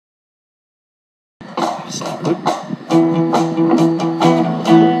When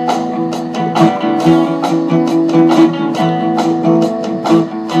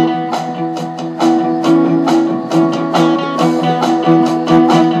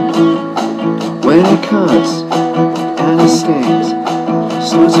it cuts and it stings,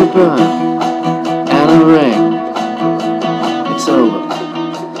 starts to burn and a ring, it's over.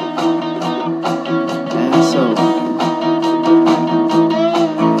 And it's over.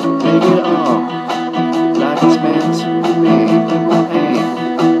 Make it all like it's meant to be. Pain,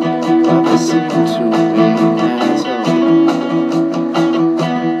 but they seem to be, and it's over.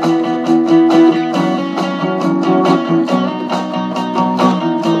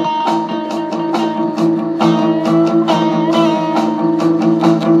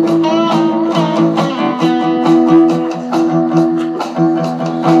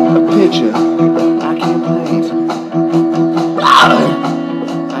 Picture, I can't paint.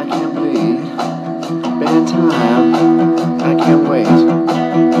 I can't bleed. Bad time, I can't wait.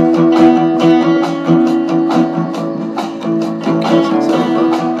 Because it's over.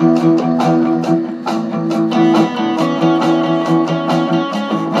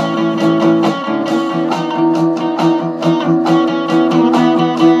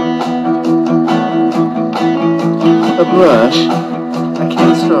 A brush